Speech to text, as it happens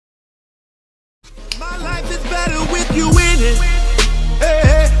it.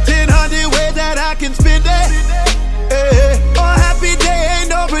 Hey, 10,000 ways that I can spend it. Hey, a happy day ain't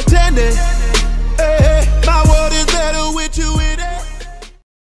no pretending. Hey, my world is better with you in it.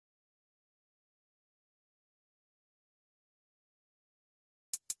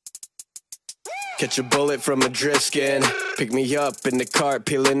 Catch a bullet from a drift skin. Pick me up in the cart,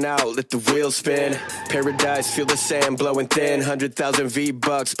 peeling out, let the wheels spin. Paradise, feel the sand blowing thin. 100,000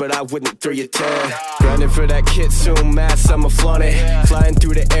 V-bucks, but I wouldn't throw you 10. Grinding for that kit, soon mass, I'ma flaunt it. Flying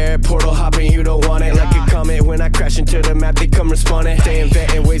through the air, portal hopping, you don't want it. Like a comet, when I crash into the map, they come responding. They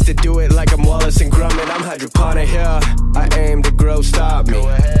inventing ways to do it like I'm Wallace and Gromit. I'm hydroponic, yeah. I aim to grow, stop me.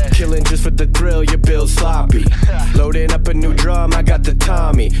 Killing just for the thrill, your build sloppy. Loading up a new drum, I got the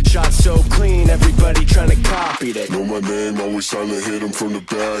Tommy. Shot so clean, everybody trying to copy that. Know my name, always silent, hit him from the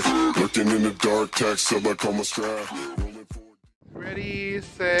back. Looking in the dark, text up, I call my strap. Ready,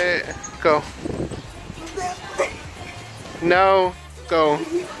 set, go. No, go.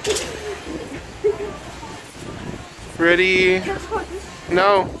 Ready,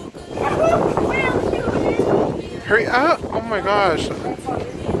 no. Hurry up, oh my gosh.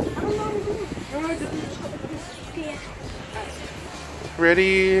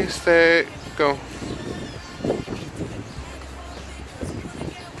 Ready, set, go.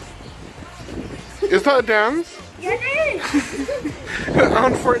 Is that a dance?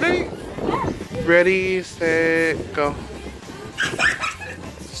 On Fortnite? Ready, set, go.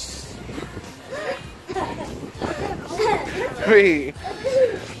 Wait.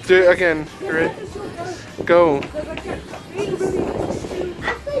 Do it again. Ready? Go.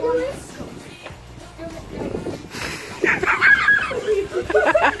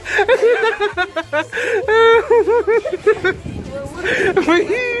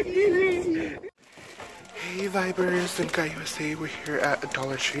 Hey Vibers and Guy USA, we're here at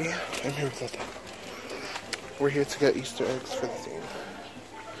Dollar Tree. I'm here with Zelda. We're here to get Easter eggs for the theme.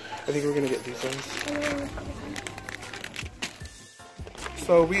 I think we're gonna get these ones.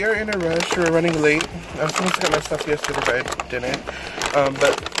 So we are in a rush, we're running late. I was supposed to get my stuff yesterday, but I didn't.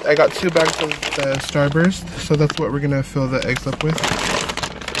 But I got 2 bags of the Starburst, so that's what we're gonna fill the eggs up with.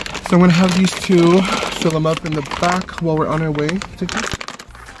 So I'm gonna have these 2, fill them up in the back while we're on our way to get.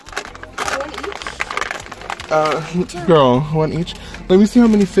 Girl, 1 each. Let me see how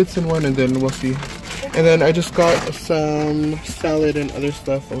many fits in one and then we'll see. And then I just got some salad and other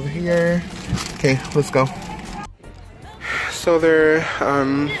stuff over here. Okay, let's go. So they're,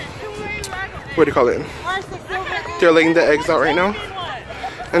 what do you call it? They're laying the eggs out right now.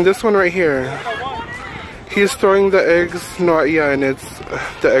 And this one right here, he's throwing the eggs, and it's,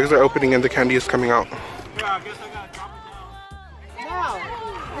 the eggs are opening and the candy is coming out. Now,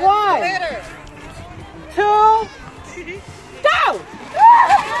 1, 2, go!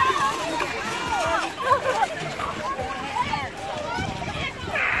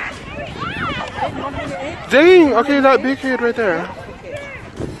 Dang! Okay, that big kid right there.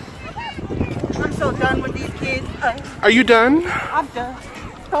 I'm so done with these kids. Are you done? I'm done.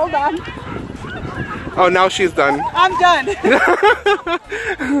 Hold on. Oh, now she's done. I'm done.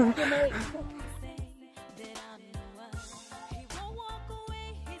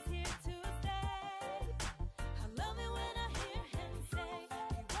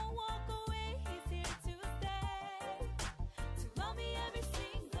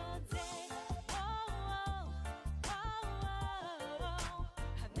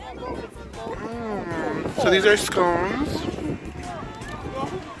 So these are scones.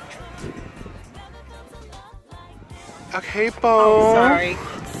 Okay, Bo. Sorry.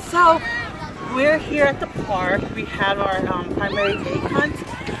 So we're here at the park. We had our primary egg hunt.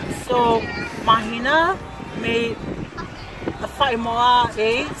 So Mahina made a Faimoa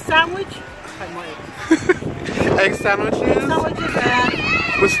egg sandwich. Egg sandwiches? Egg sandwiches and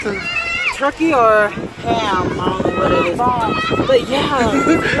what's the turkey or ham? I don't know what it is. But yeah,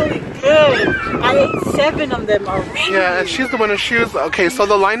 it's really good. I ate 7 of them already. Yeah, and she's the one. She was okay. So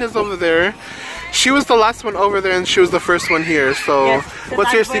the line is over there. She was the last one over there, and she was the first one here. So, yes,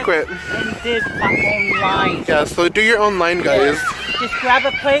 what's your secret? And did my own line. Yeah. So do your own line, guys. Just grab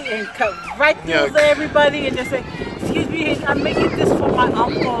a plate and cut right through everybody, and just say, "Excuse me, I'm making this for my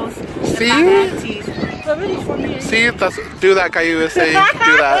uncles and my aunties." But really for me. See, do that, Guy USA.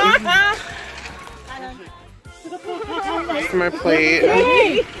 Do that. Here's my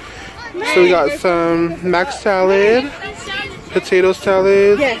plate. So we got some mac salad, potato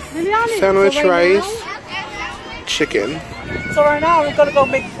salad, sandwich rice, chicken. So right now we're gonna go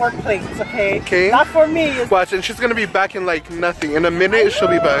make 4 plates, okay? Okay. Not for me. Watch, and she's gonna be back in like nothing. In a minute, she'll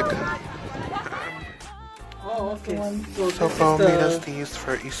be back. Oh, Okay. Sopo made us these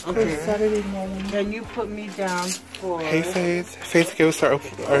for Easter. Okay, Saturday morning. Then you put me down for... Hey Faith. Faith, give us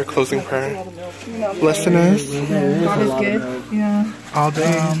our closing prayer. Blessing us. God is good. Yeah. All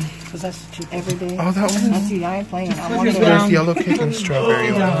day. Because that's every day. Oh, that one. That's I ain't playing. I want There's yellow cake and strawberry.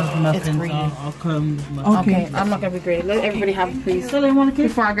 It's green. I'll come. Okay, I'm not gonna be great. Let everybody have a piece. So they want a cake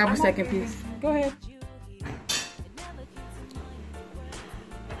before I grab a second piece. Go ahead.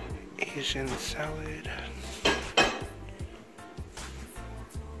 Asian salad.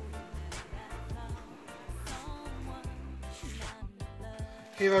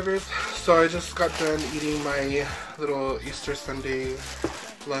 Hey lovers, so I just got done eating my little Easter Sunday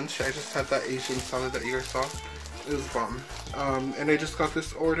lunch. I just had that Asian salad that you guys saw. It was bomb. And I just got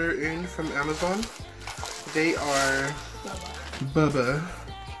this order in from Amazon. They are Bubba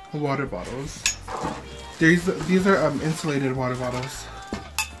water bottles. These are insulated water bottles.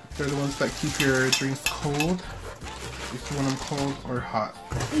 They're the ones that keep your drinks cold. If you want them cold or hot.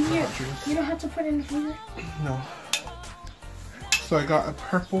 You don't have to put it in the freezer? No. So I got a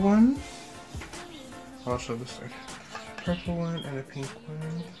purple one. I'll show this side. Purple one and a pink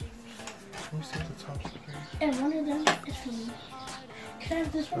one. Let me see what the top's like. And one of them is for me. Can I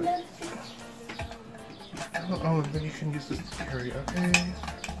have this one then? Oh, then you can use this to carry. Okay.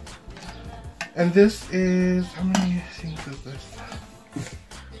 And this is, how many things is this?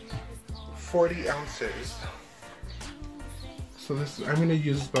 40 ounces. So this, I'm gonna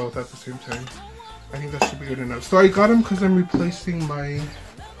use both at the same time. I think that should be good enough. So I got them because I'm replacing my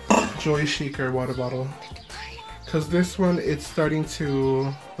Joy Shaker water bottle. Because this one, it's starting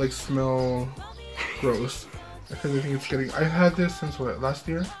to like smell gross. Because I think it's getting, I had this since what, last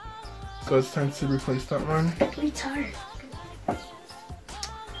year? So it's time to replace that one. Retard.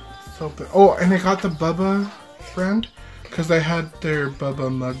 So, oh, and I got the Bubba brand. Because I had their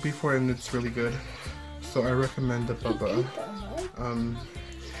Bubba mug before and it's really good. So I recommend the Bubba.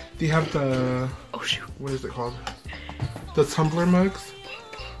 They have the, what is it called? The tumbler mugs.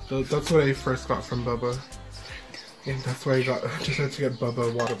 That's what I first got from Bubba. And that's why I just had to get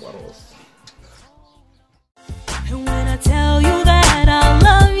Bubba water bottles.